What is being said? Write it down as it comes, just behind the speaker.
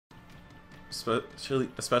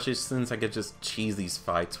Especially since I could just cheese these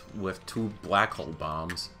fights with 2 black hole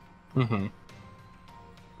bombs. Mm-hmm.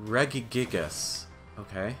 Regigigas.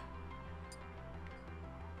 Okay.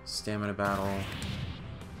 Stamina battle.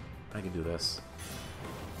 I can do this.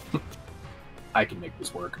 I can make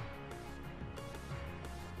this work.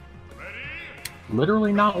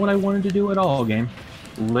 Literally not what I wanted to do at all, game.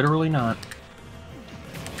 Literally not.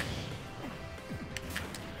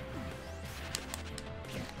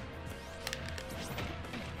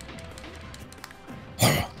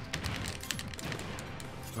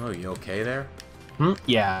 Oh, you okay there?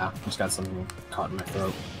 Yeah, just got something caught in my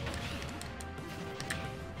throat.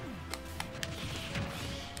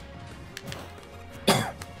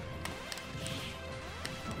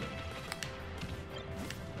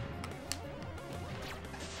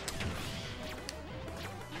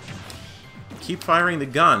 Keep firing the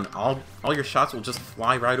gun. All your shots will just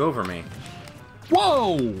fly right over me.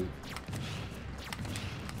 Whoa!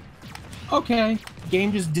 Okay,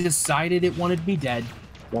 game just decided it wanted me dead.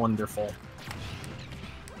 Wonderful.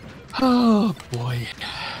 Oh boy.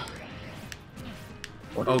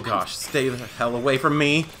 Oh gosh, stay the hell away from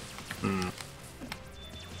me.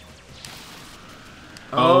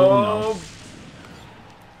 Oh no.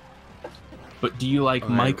 But do you like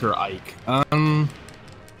Okay. Mike or Ike?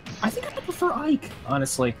 I think I prefer Ike,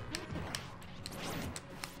 honestly.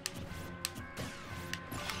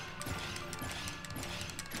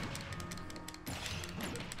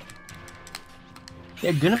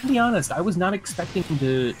 Yeah, gonna be honest, I was not expecting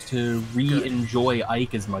to re-enjoy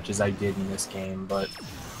Ike as much as I did in this game, but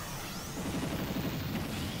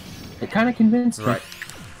it kind of convinced me. Right.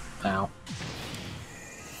 Ow.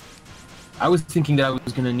 I was thinking that I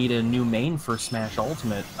was gonna need a new main for Smash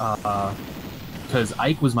Ultimate, because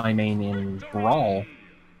Ike was my main in Brawl,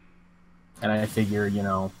 and I figure, you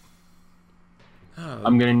know, Oh.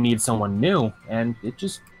 I'm gonna need someone new, and it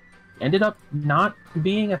just ended up not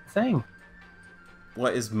being a thing.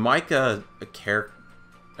 What is Mike a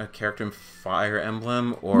character in Fire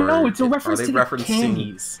Emblem, or No, it's a are reference they to the referencing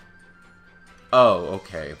candies. Oh,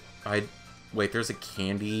 okay. Wait, there's a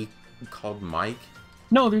candy called Mike?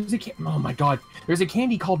 No, there's a oh my god, there's a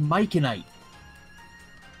candy called Myconite.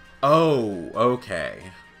 Oh, okay.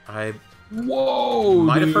 I Whoa,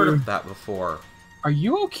 might have heard dude. of that before. Are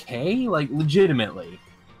you okay? Like, legitimately.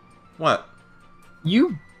 What?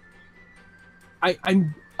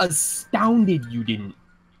 I'm astounded you didn't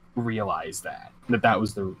realize that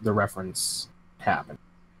was the reference happened.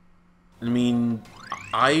 I mean,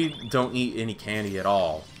 I don't eat any candy at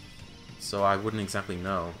all, so I wouldn't exactly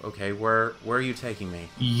know. Okay, where are you taking me?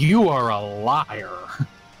 You are a liar.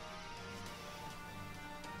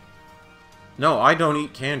 No, I don't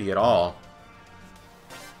eat candy at all.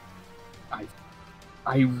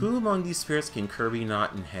 Who among these spirits can Kirby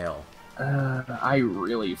not inhale? I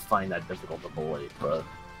really find that difficult to believe, but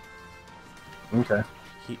okay.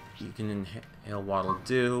 He can inhale Waddle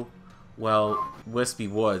Doo. Well, Wispy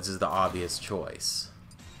Woods is the obvious choice.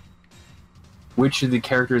 Which of the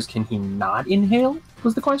characters can he not inhale?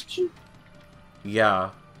 Was the question? Yeah.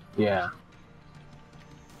 Yeah.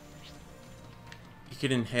 He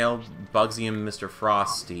could inhale Bugsy and Mr.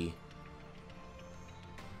 Frosty.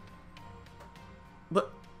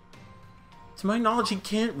 But, to my knowledge, he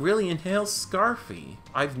can't really inhale Scarfy.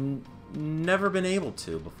 I've never been able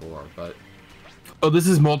to before, but... Oh, this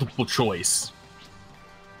is multiple choice.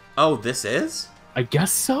 Oh, this is? I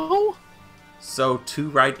guess so? So, 2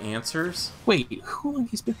 right answers? Wait, who are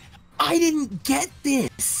these? I didn't get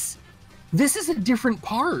this! This is a different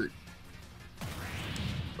part.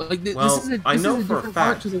 Like, Well, this is a I know for a different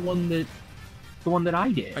part fact to the one that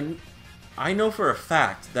I did. I know for a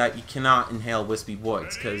fact that you cannot inhale Wispy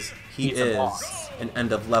Woods, because he He's a is boss. an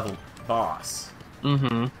end-of-level boss.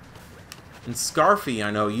 Mm-hmm. And Scarfy, I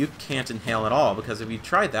know you can't inhale at all, because if you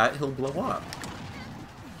tried that, he'll blow up.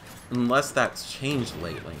 Unless that's changed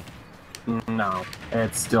lately. No,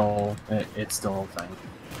 it's still a thing.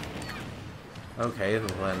 Okay,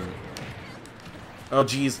 then... Oh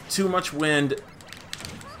geez, too much wind.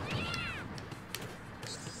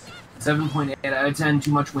 7.8 out of 10,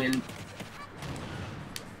 too much wind.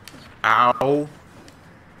 Ow.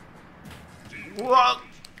 Whoa!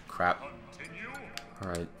 Crap.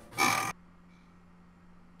 Alright.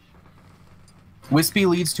 Wispy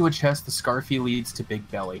leads to a chest, the Scarfy leads to Big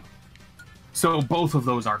Belly. So both of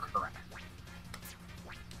those are correct.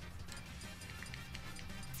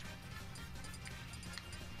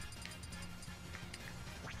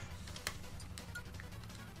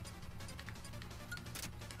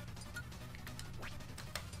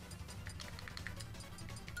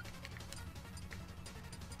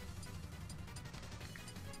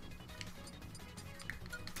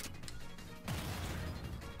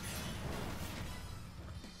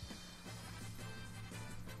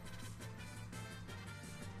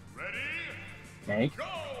 Snake?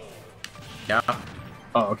 Yeah.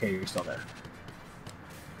 Oh, okay, you're still there.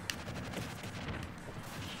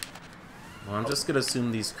 Well, I'm just gonna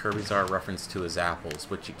assume these Kirby's are a reference to his apples,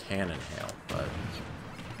 which you can inhale, but...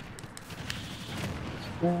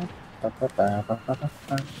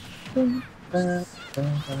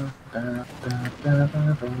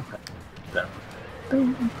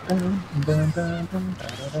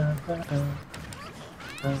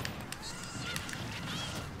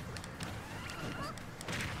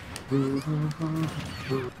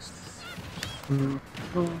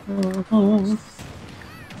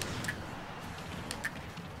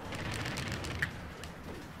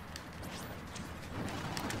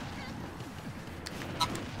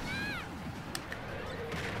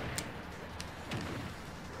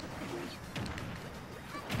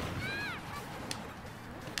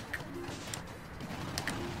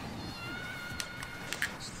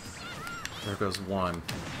 There goes one.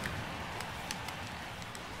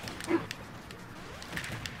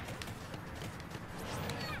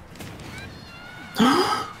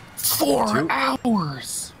 Four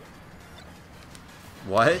hours!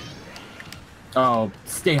 What? Oh,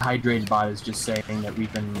 Stay Hydrated Bot is just saying that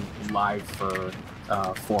we've been live for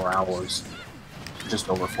 4 hours. Just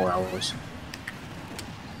over 4 hours.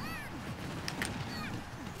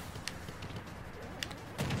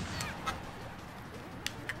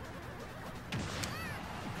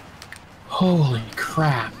 Holy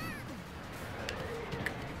crap.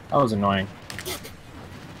 That was annoying.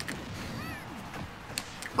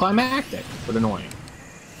 Climactic, but annoying.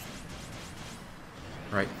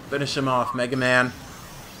 Right, finish him off, Mega Man.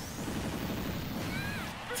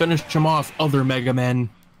 Finish him off, other Mega Men.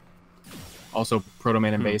 Also, Proto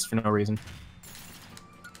Man and Base for no reason.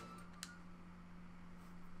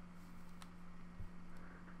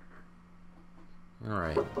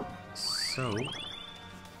 Alright, so...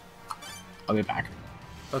 I'll be back.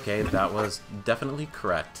 Okay, that was definitely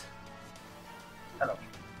correct. Hello.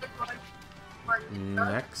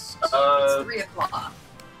 Next... It's 3 o'clock.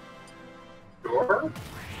 Sure.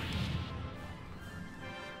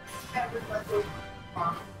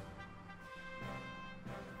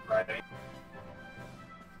 Ready?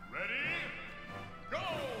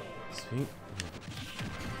 Sweet.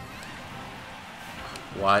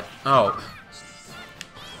 What? Oh.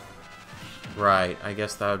 Right, I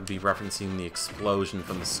guess that would be referencing the explosion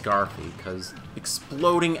from the Scarfy, because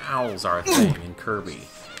exploding owls are a thing in Kirby.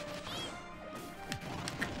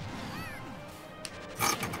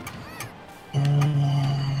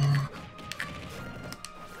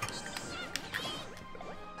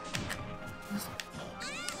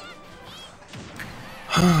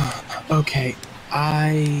 Okay,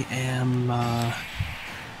 I am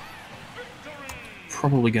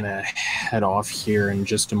probably gonna head off here in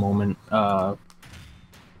just a moment.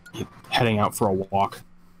 Heading out for a walk.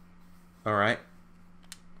 Alright.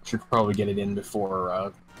 Should probably get it in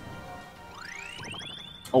before.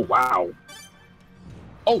 Oh wow!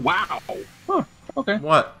 Oh wow! Huh? Okay.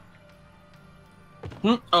 What?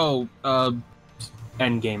 Oh,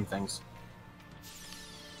 end game things.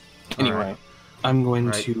 Anyway, Alright. I'm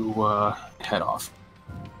going to head off.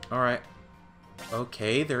 Alright.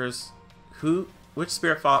 Okay, there's... Which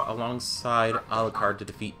spirit fought alongside Alucard to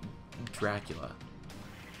defeat Dracula?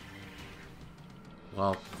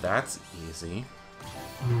 Well, that's easy.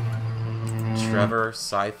 Trevor,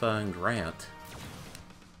 Sypha, and Grant.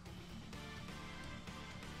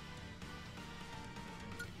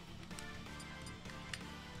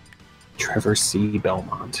 Trevor C.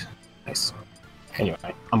 Belmont. Nice. Anyway,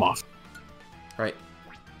 I'm off. Right.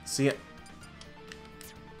 See ya.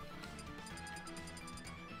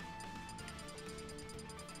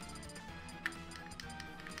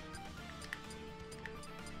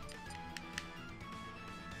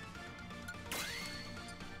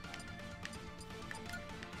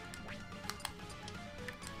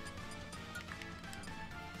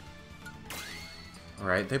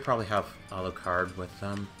 Alright, they probably have Alucard with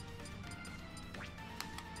them.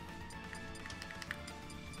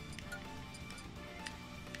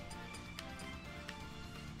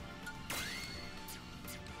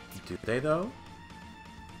 Do they, though?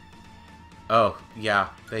 Oh, yeah,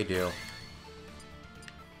 they do.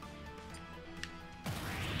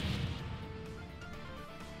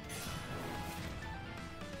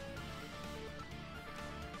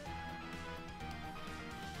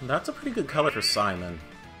 That's a pretty good color for Simon.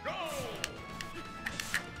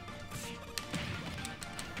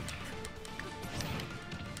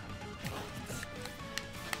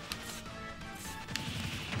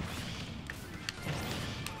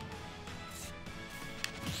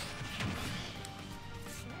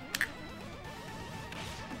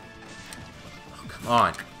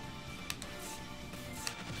 on.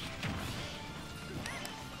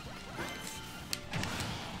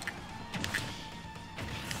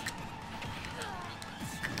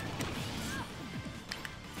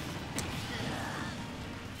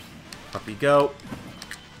 Up you go.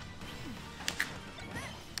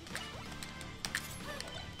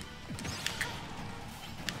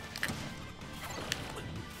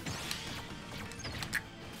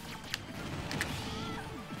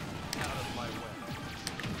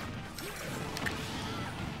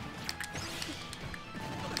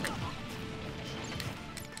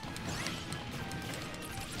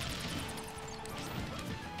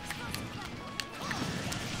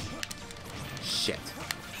 Shit.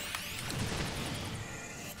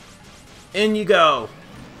 In you go.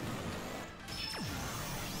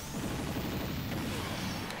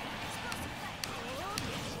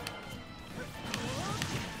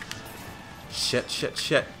 Shit, shit,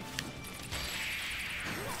 shit.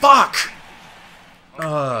 Fuck!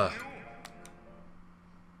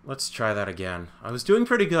 Let's try that again. I was doing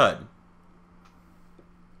pretty good.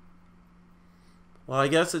 Well, I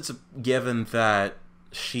guess it's a given that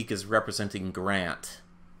Sheik is representing Grant.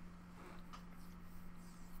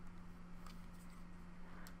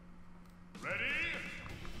 Ready?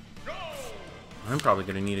 Go! I'm probably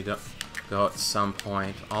gonna need to go at some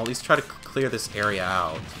point. I'll at least try to clear this area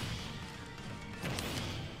out.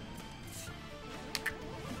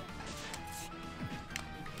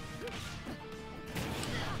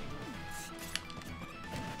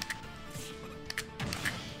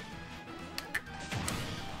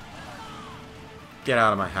 Get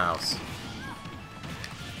out of my house.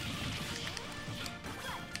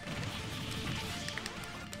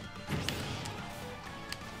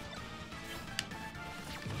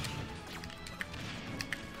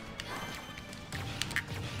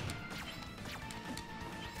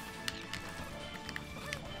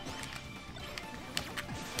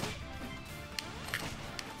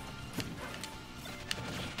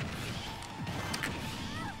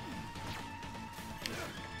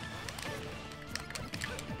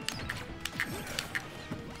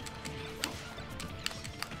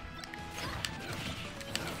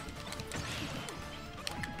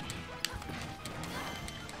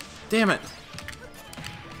 Damn it!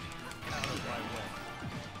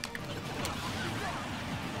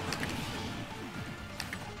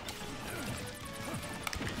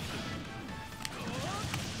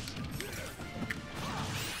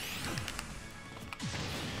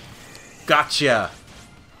 Gotcha!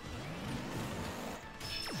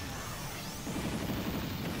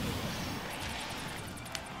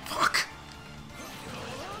 Fuck!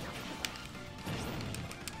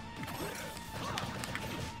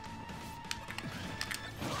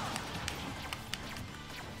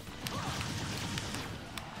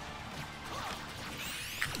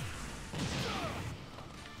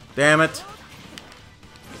 Damn it.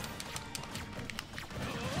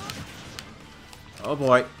 Oh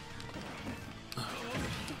boy.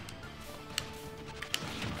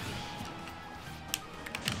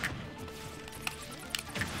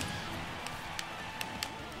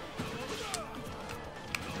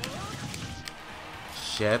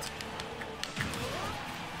 Shit.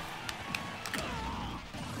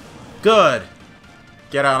 Good.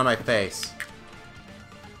 Get out of my face.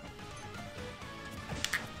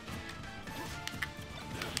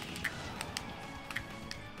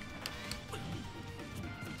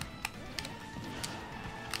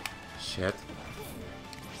 Shit.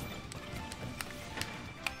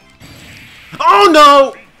 Oh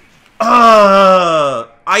no!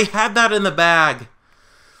 I had that in the bag.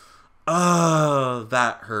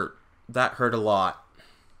 That hurt. That hurt a lot.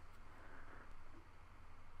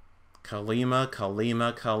 Kalima,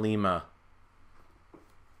 Kalima, Kalima.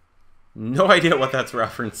 No idea what that's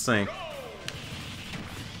referencing.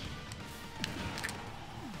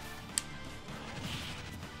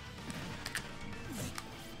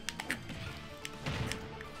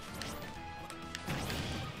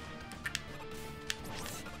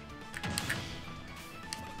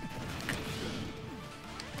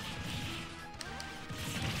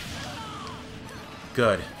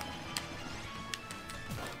 Good.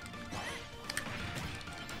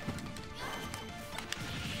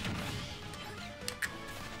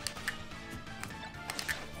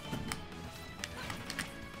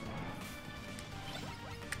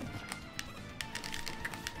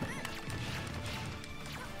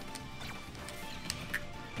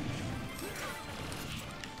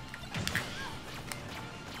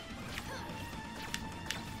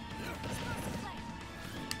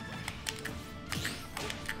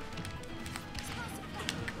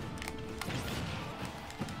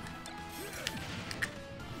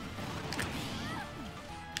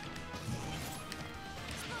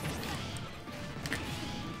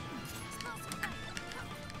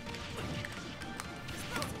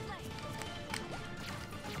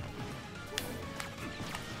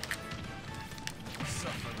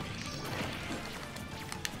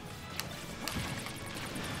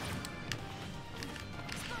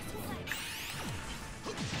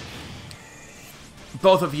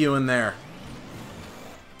 Both of you in there.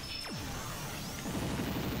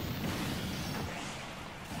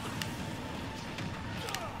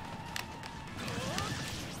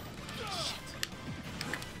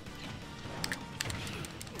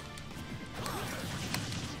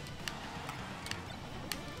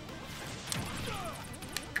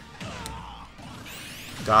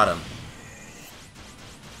 Got him.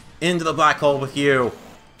 Into the black hole with you.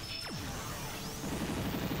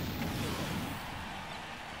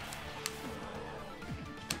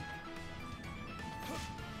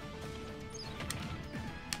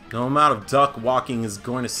 No amount of duck walking is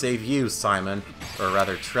going to save you, Simon. Or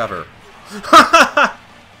rather, Trevor.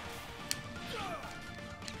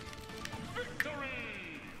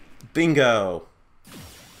 Bingo.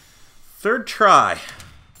 Third try.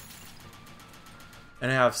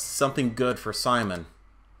 And I have something good for Simon.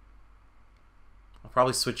 I'll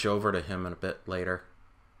probably switch over to him in a bit later.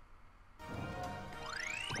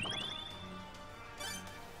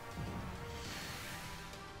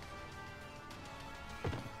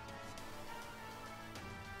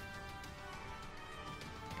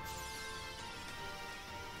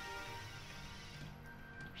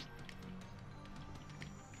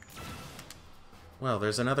 Well,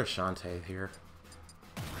 there's another Shantae here.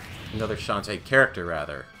 Another Shantae character,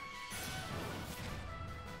 rather.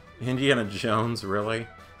 Indiana Jones, really?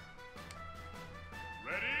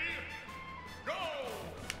 Ready? Go!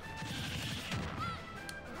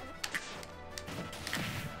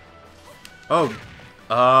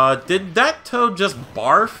 Oh, did that toad just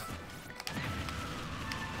barf?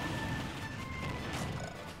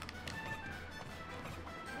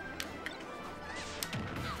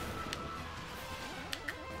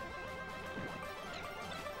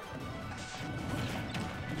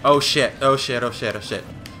 Oh shit, oh shit, oh shit, oh shit.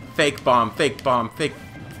 Fake bomb, fake ball.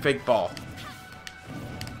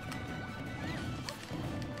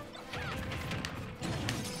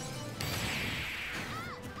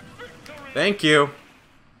 Thank you.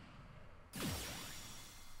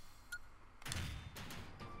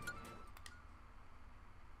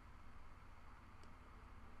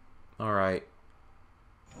 Alright.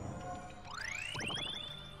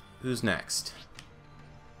 Who's next?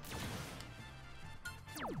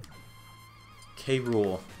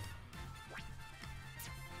 K-Rool.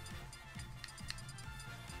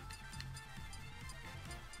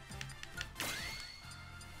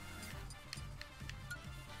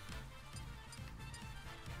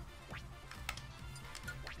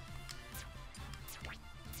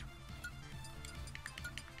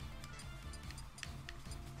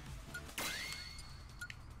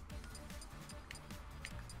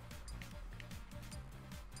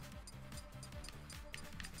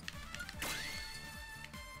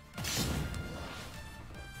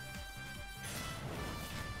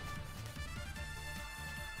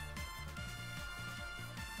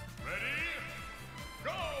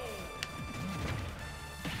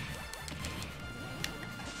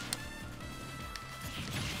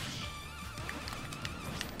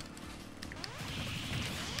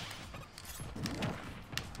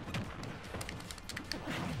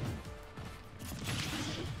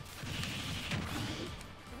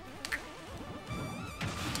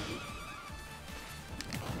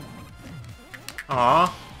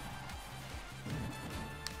 Aw.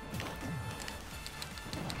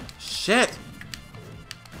 Shit.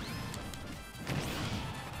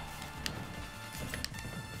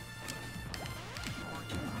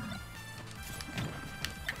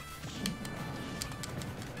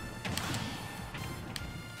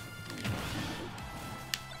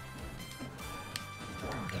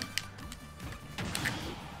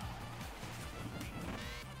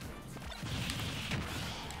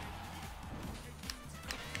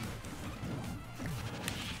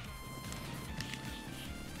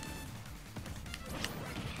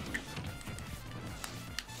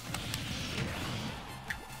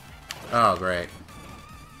 Oh, great.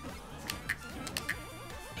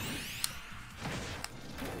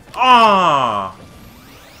 Ah!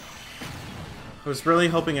 I was really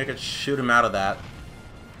hoping I could shoot him out of that.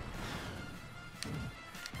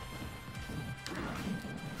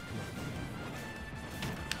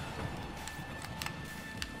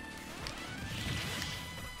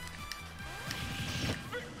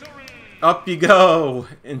 Up you go!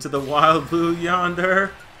 Into the wild blue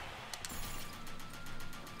yonder.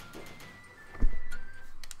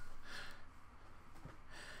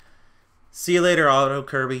 See you later, Auto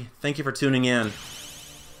Kirby. Thank you for tuning in.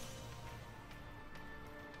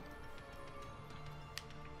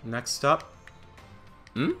 Next up.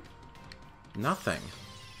 Nothing.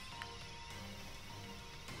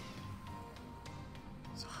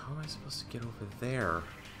 So How am I supposed to get over there?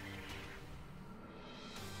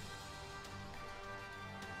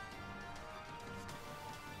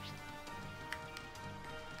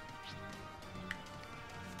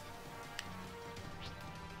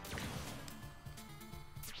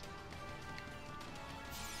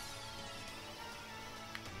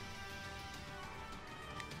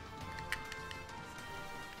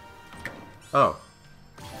 Oh.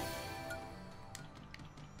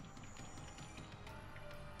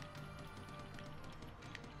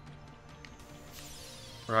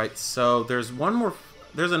 Right, so there's one more...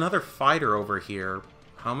 There's another fighter over here.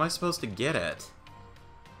 How am I supposed to get it?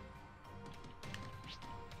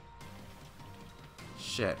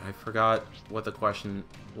 Shit, I forgot what the question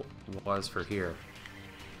was for here.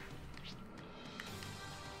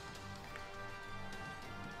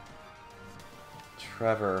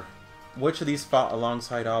 Trevor. Which of these fought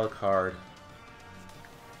alongside Alucard?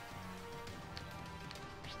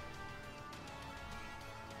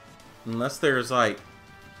 Unless there's, like,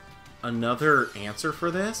 another answer for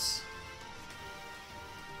this?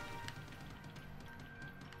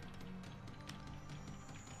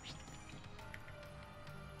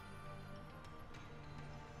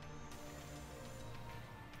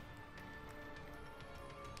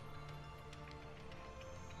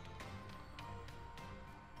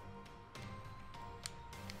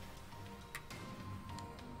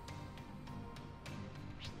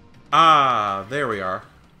 Ah, there we are.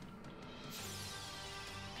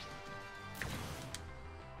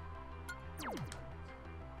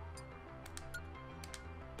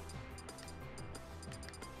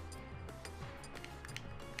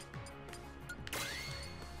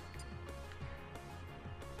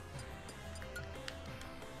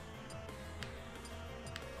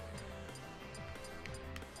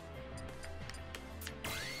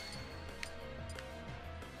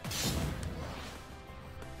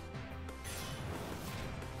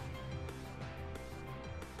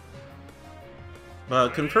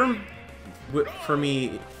 Confirm for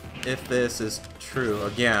me if this is true,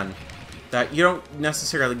 again, that you don't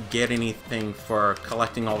necessarily get anything for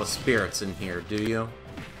collecting all the spirits in here, do you?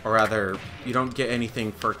 Or rather, you don't get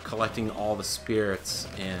anything for collecting all the spirits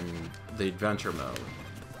in the adventure mode.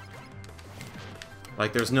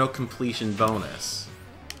 Like, there's no completion bonus.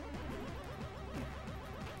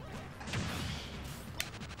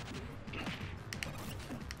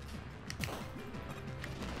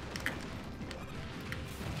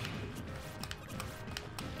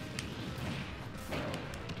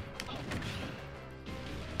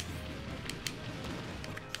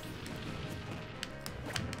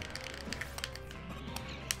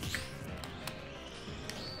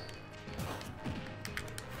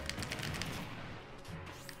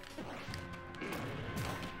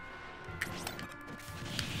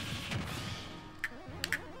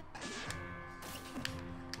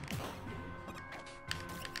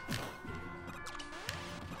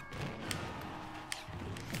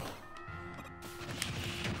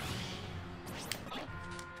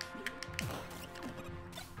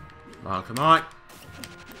 Oh, come on.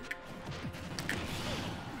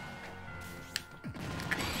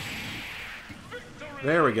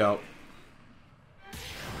 There we go.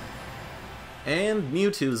 And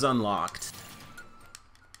Mewtwo's unlocked.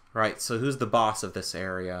 Right, so who's the boss of this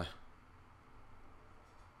area?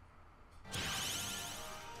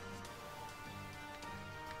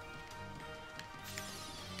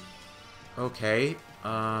 Okay,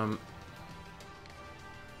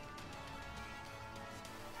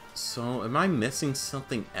 so, am I missing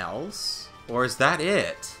something else? Or is that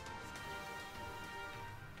it?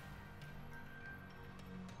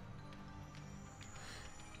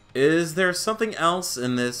 Is there something else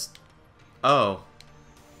in this? Oh.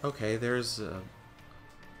 Okay, there's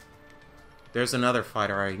another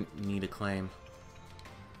fighter I need to claim.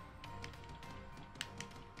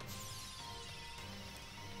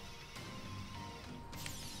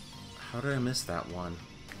 How did I miss that one?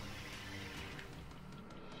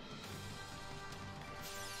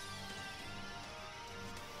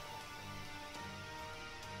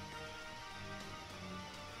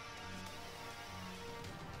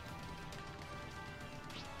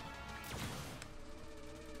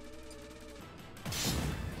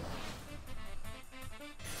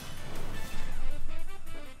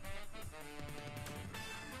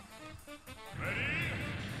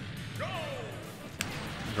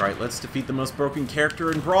 Right, let's defeat the most broken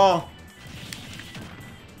character in Brawl.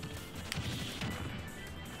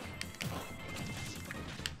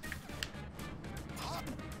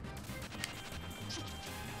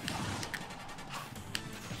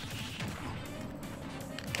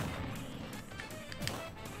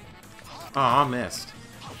 Aw, missed.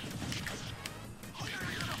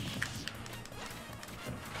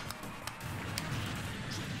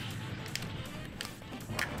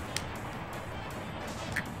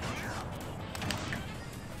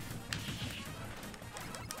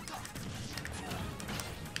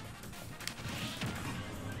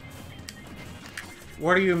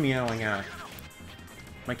 What are you meowing at?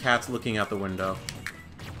 My cat's looking out the window.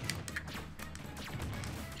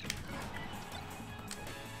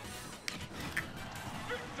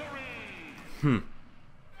 Victory!